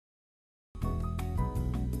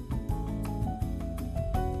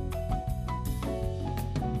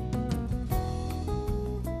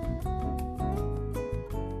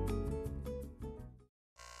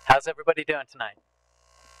How's everybody doing tonight?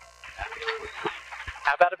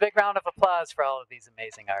 How about a big round of applause for all of these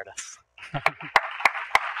amazing artists?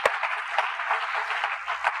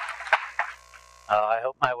 Oh, I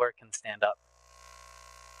hope my work can stand up.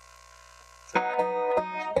 So,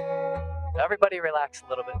 everybody relax a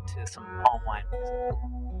little bit to some palm wine.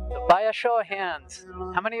 So by a show of hands,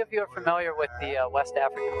 how many of you are familiar with the West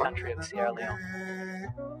African country of Sierra Leone?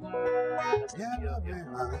 Just a few of you.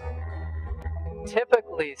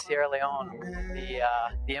 Typically, Sierra Leone, the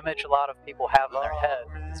image a lot of people have in their head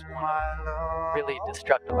is one of really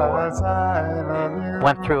destructive war.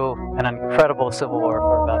 Went through an incredible civil war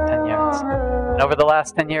for about 10 years. And over the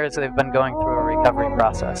last 10 years, they've been going through a recovery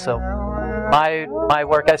process. So my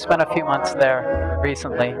work, I spent a few months there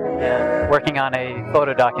recently working on a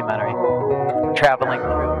photo documentary, traveling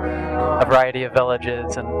through a variety of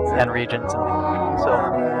villages and regions in the country. So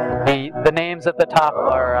the names at the top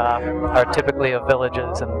are typically of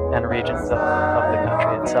villages and regions of the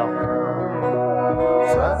country itself.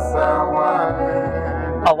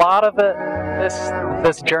 A lot of it,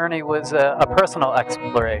 this journey was a personal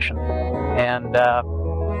exploration, and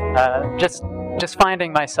just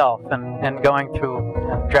finding myself and going through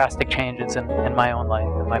drastic changes in my own life,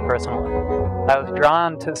 in my personal life. I was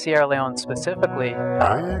drawn to Sierra Leone specifically.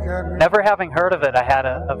 Never having heard of it, I had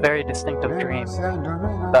a very distinctive dream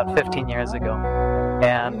about 15 years ago.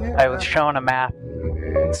 And I was shown a map,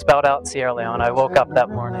 spelled out Sierra Leone. I woke up that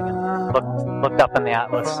morning and looked up in the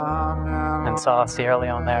atlas and saw Sierra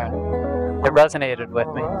Leone there. It resonated with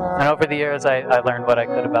me. And over the years, I learned what I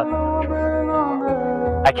could about the country.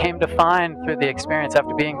 I came to find through the experience,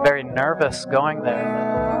 after being very nervous going there,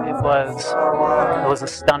 it was a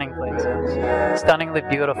stunning place. Stunningly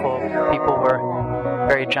beautiful. People were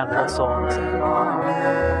very gentle souls.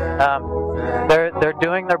 They're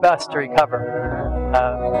doing their best to recover,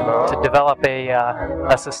 to develop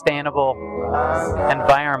a sustainable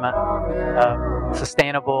environment,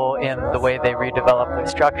 sustainable in the way they redevelop their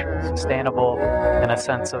structure, sustainable in a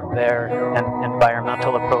sense of their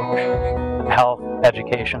environmental approach, health,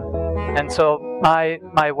 education. And so my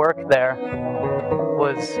work there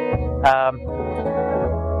was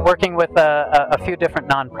working with a few different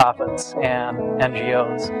nonprofits and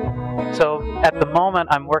NGOs. So at the moment,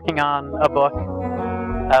 I'm working on a book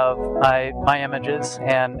of my images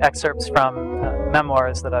and excerpts from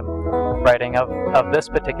memoirs that I'm writing of this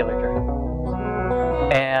particular journey,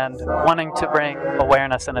 and wanting to bring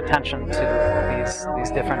awareness and attention to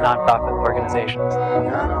these different nonprofit organizations.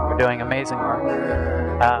 We're doing amazing work.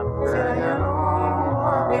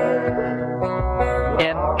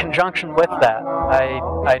 In conjunction with that,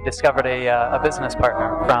 I discovered a business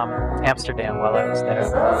partner from Amsterdam while I was there.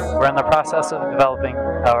 We're in the process of developing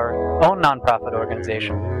our own nonprofit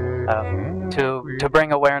organization to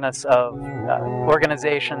bring awareness of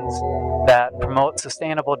organizations that promote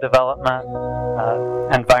sustainable development,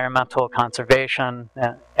 environmental conservation,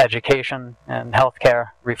 education, and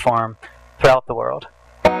healthcare reform throughout the world.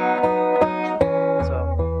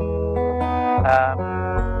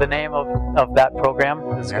 The name of that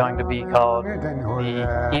program is going to be called the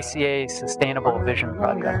ECA Sustainable Vision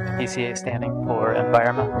Project, ECA standing for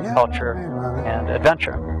Environment, Culture, and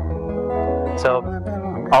Adventure. So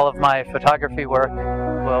all of my photography work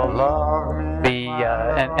will be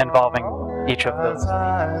involving each of those.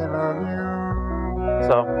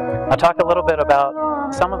 So I'll talk a little bit about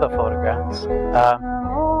some of the photographs.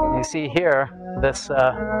 You see here this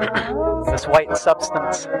white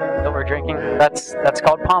substance that we're drinking. That's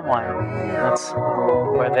called palm wine. That's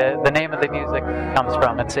where the name of the music comes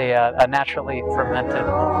from. It's a naturally fermented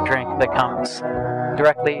drink that comes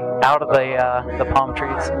directly out of the palm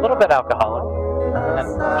trees. A little bit alcoholic,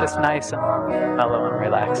 and just nice and mellow and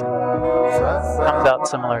relaxing. Comes out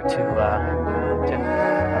similar to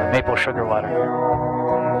maple sugar water.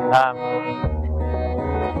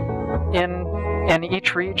 In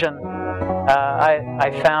each region, I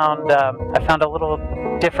found a little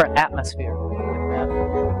different atmosphere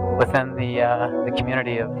within the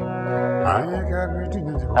community of,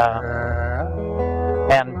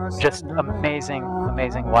 and just amazing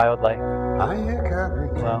wildlife.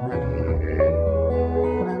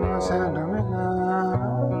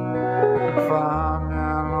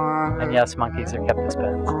 And yes, monkeys are kept as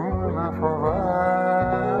pets.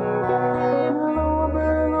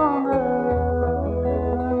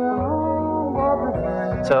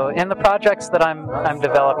 So in the projects that I'm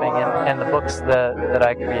developing and the books that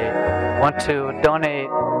I create, I want to donate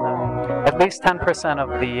at least 10%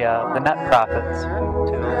 of the net profits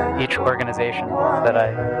to each organization that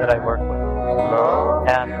I work with.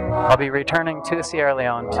 And I'll be returning to Sierra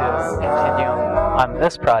Leone to continue on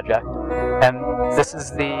this project. And this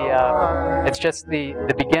is it's just the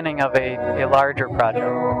beginning of a larger project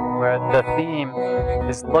where the theme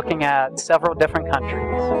is looking at several different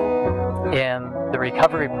countries in the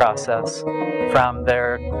recovery process from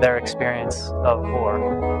their experience of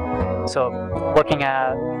war. So looking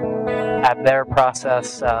at their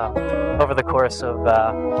process over the course of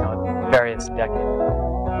various decades.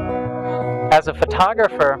 As a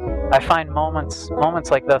photographer, I find moments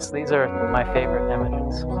like this. These are my favorite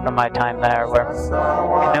images from my time there. We're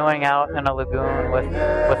canoeing out in a lagoon with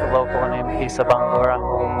a local named Isa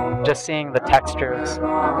Bangura, just seeing the textures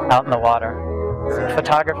out in the water.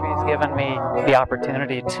 Photography has given me the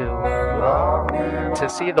opportunity to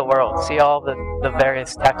see the world, see all the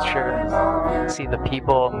various textures, see the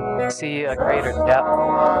people, see a greater depth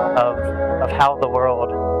of how the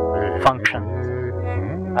world functions.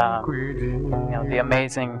 The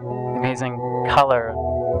amazing color,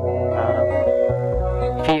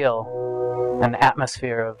 feel, and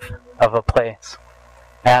atmosphere of a place.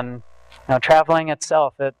 And traveling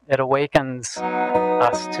itself, it awakens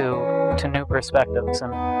us to new perspectives,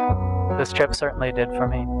 and this trip certainly did for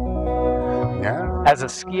me. As a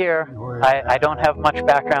skier, I don't have much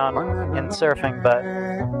background in surfing, but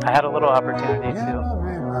I had a little opportunity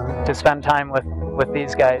to spend time with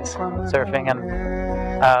these guys surfing, and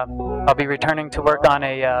I'll be returning to work on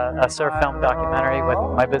a surf film documentary with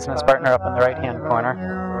my business partner up in the right-hand corner.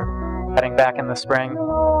 Heading back in the spring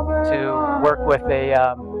to work with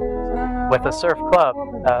a surf club,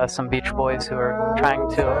 some beach boys who are trying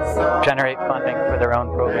to generate funding for their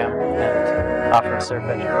own program and offer surf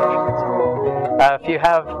education. If you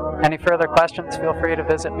have any further questions, feel free to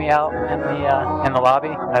visit me out in the lobby.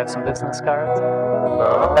 I have some business cards.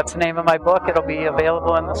 That's the name of my book. It'll be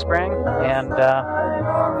available in the spring, and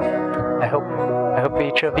I hope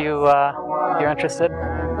each of you, if you're interested,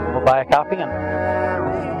 will buy a copy and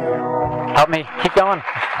help me keep going.